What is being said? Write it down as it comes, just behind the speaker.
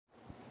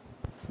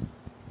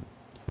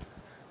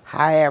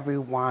Hi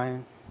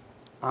everyone.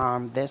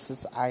 This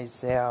is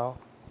Isel.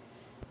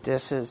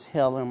 This is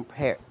Healing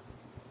Prayer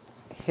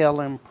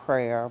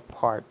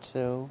Part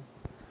 2.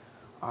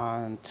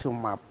 To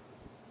my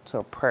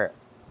to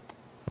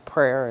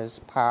prayer is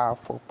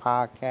Powerful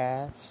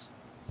podcast.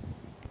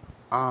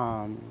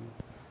 Um,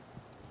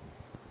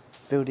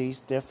 Through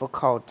these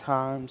difficult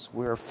times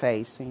we're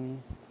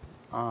facing,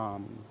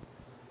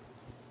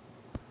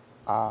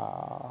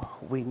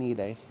 we need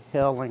a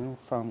healing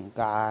from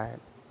God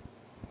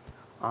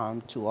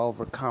to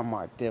overcome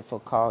our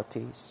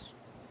difficulties,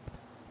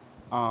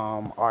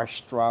 our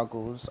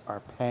struggles,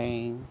 our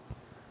pain.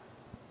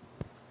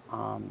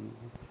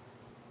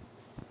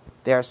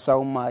 There's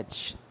so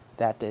much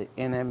that the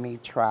enemy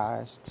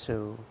tries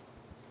to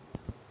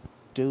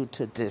do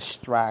to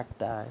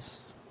distract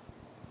us.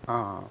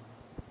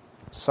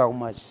 So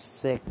much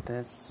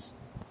sickness.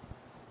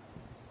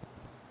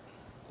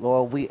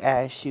 Lord, we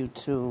ask you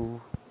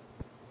to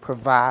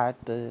provide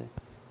the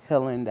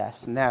healing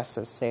that's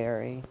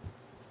necessary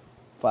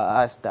for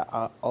us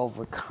to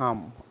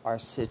overcome our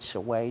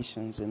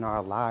situations in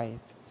our life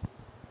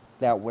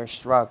that we're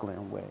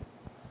struggling with.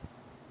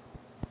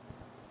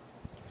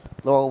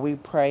 Lord, we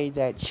pray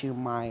that you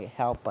might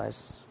help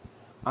us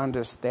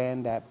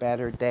understand that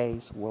better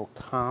days will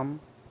come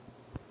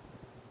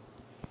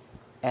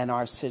and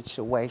our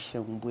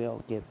situation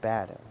will get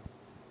better.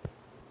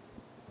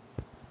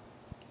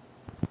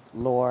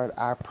 Lord,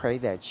 I pray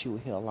that you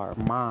heal our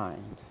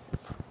mind.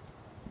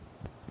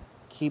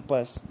 Keep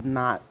us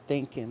not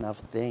thinking of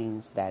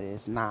things that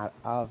is not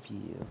of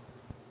you.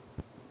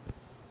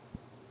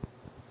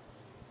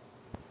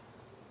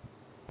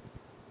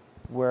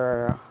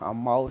 We're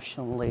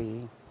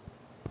emotionally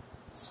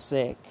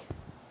sick.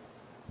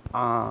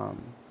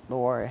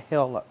 Lord,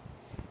 heal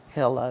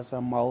us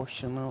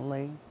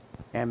emotionally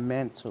and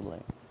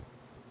mentally.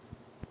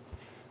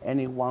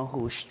 Anyone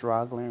who's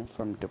struggling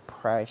from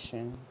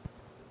depression,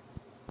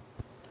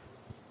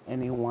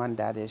 anyone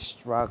that is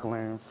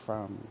struggling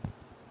from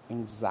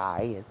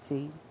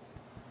anxiety,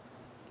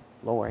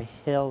 Lord,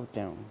 heal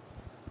them.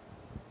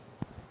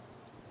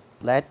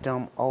 Let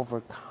them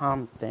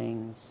overcome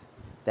things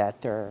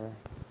that they're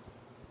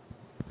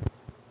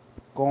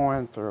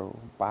going through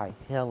by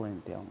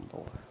healing them,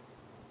 Lord.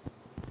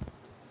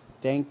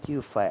 Thank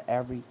you for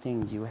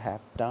everything you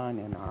have done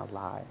in our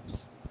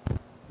lives.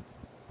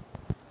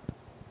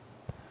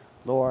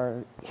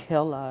 Lord,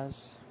 heal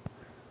us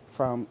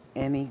from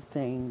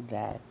anything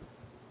that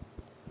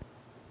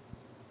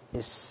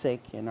is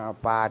sick in our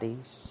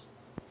bodies,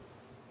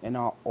 in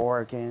our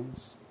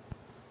organs.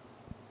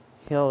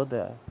 Heal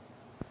the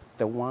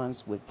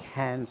ones with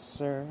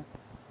cancer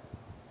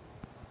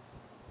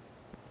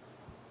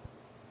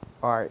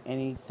or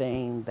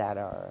anything that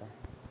are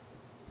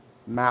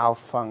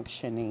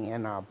malfunctioning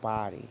in our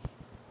body.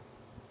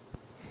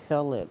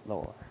 Heal it,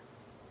 Lord.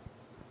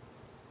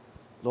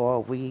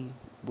 Lord,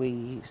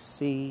 we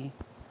see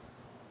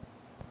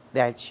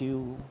that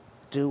you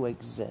do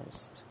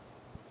exist.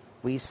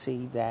 We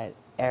see that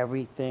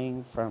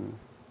everything from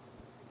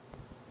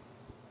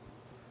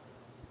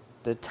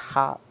the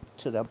top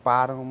to the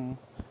bottom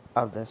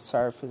of the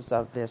surface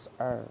of this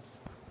earth,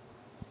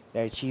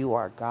 that you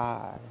are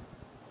God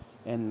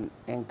and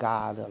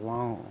God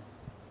alone.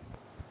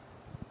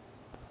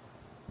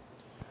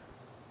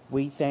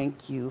 We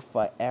thank you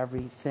for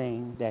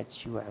everything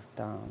that you have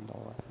done,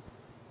 Lord.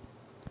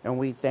 And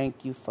we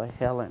thank you for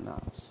healing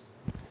us,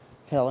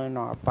 healing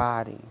our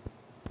body.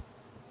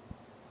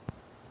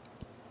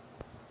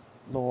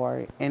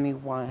 Lord,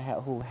 anyone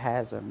who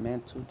has a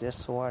mental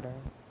disorder,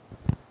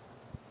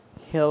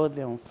 heal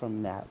them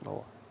from that,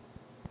 Lord.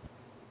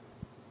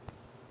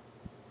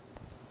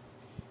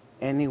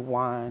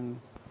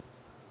 Anyone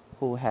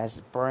who has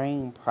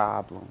brain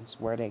problems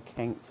where they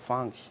can't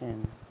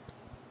function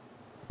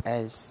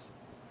as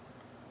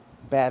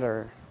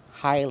better,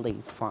 highly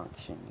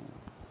functioning,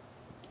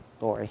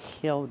 Lord,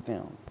 heal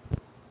them.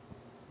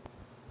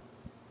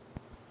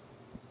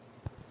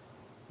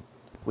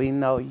 We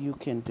know you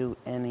can do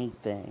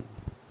anything,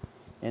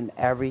 and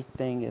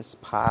everything is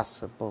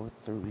possible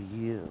through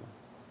you.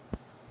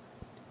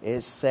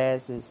 It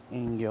says it's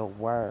in your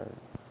word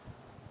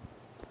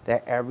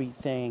that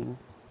everything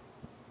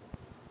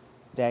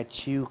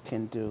that you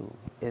can do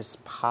is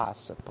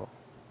possible.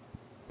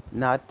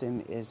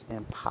 Nothing is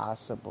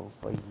impossible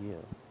for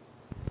you.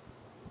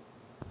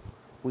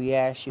 We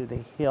ask you to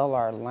heal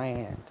our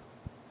land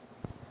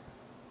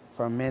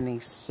from any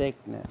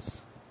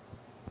sickness.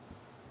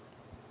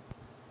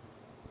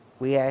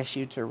 We ask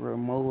you to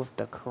remove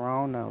the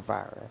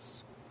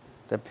coronavirus,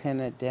 the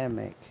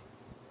pandemic,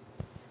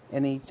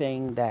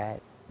 anything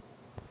that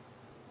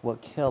will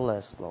kill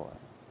us, Lord.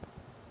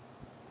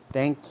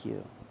 Thank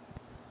you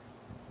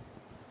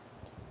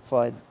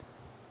for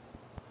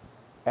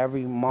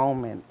every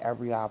moment,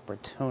 every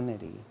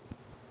opportunity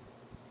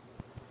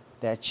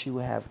that you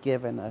have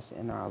given us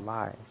in our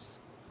lives.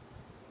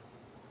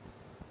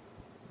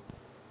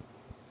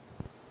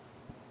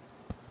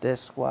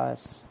 This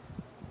was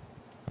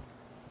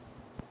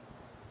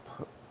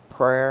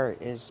Prayer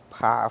is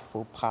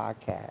Powerful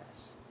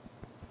podcast.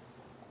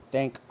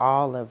 Thank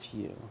all of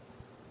you.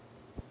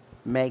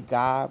 May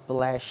God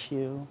bless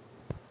you,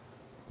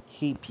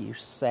 keep you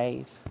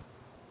safe,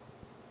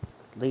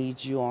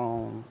 lead you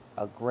on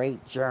a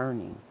great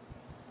journey,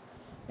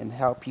 and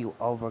help you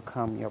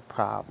overcome your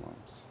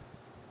problems.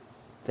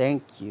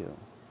 Thank you,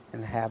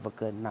 and have a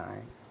good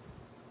night.